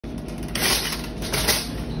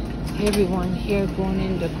Hey everyone, here going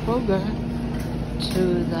into Kroger to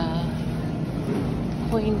the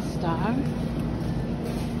Coinstar.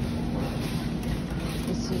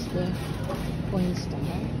 This is the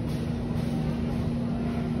Coinstar.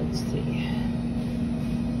 Let's see.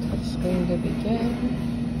 Touch screen to begin.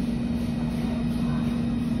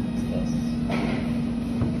 What's this?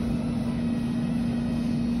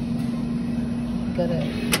 Got it.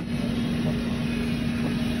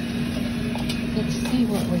 Let's see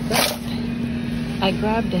what we got. I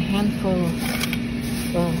grabbed a handful,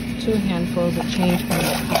 well, 2 handfuls of change from the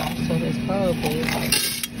car, so there's probably like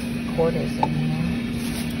quarters in here.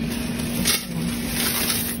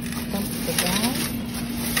 Dump the bag.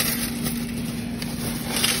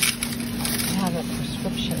 I have a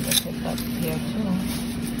prescription to pick up here too.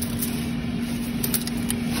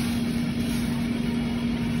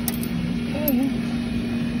 Okay.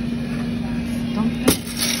 Dump it.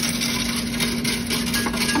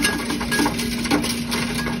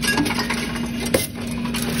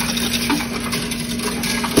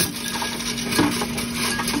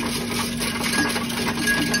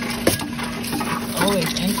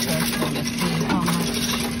 Always interesting to see how much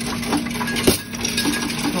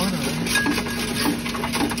total is.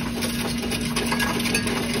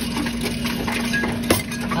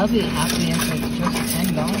 I'll be happy if it's just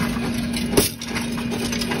 $10.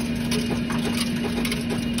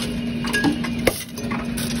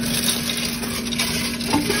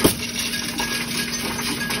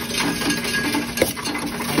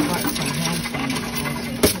 I bought some hand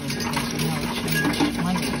sanitizer too, because you know change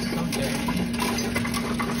money is so dirty.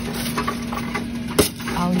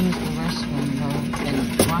 I'll use the restroom though and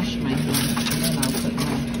wash my hands, and then I'll put my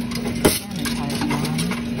sanitizer on.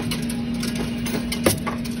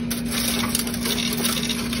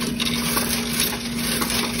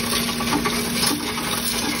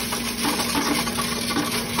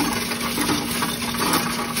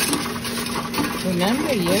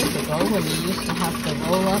 Remember years ago when you used to have to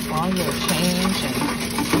roll up all your change and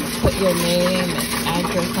put your name and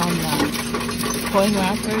address on the coin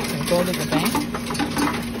wrappers and go to the bank?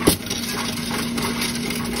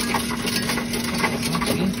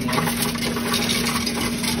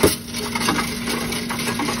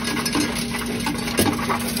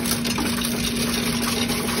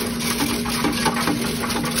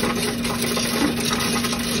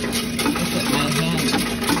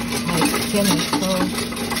 Skin is so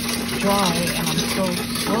dry and I'm so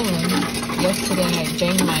swollen. Yesterday I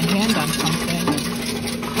banged my hand on something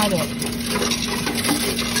and cut it.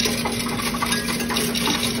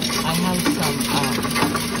 I have some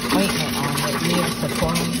ointment on it,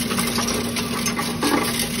 Neosporin.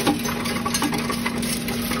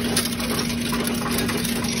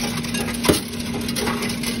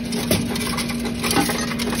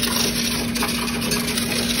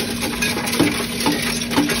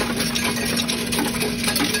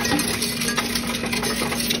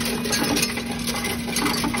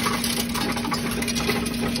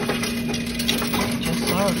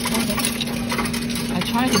 I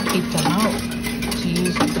try to keep them out to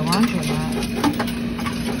use at the laundromat.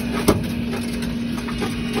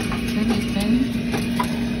 Pretty thin.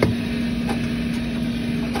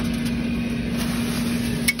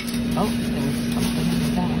 Oh, there was something in the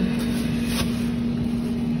bag.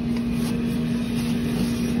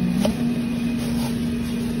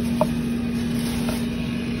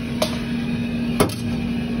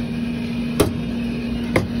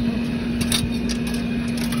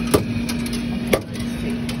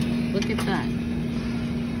 Look at that.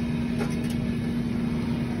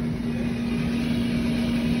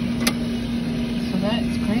 So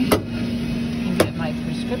that's great. I can get my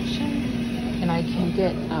prescription and I can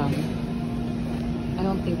get, I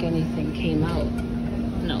don't think anything came out.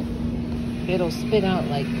 No. It'll spit out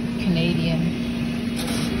like Canadian.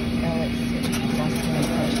 Now let's see. That's my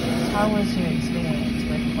question. How was your experience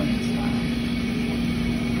with Coinstar?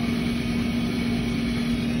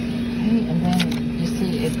 Okay, and then you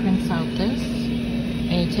see it prints out this,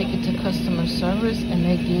 and you take it to customer service and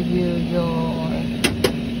they give you your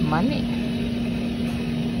money.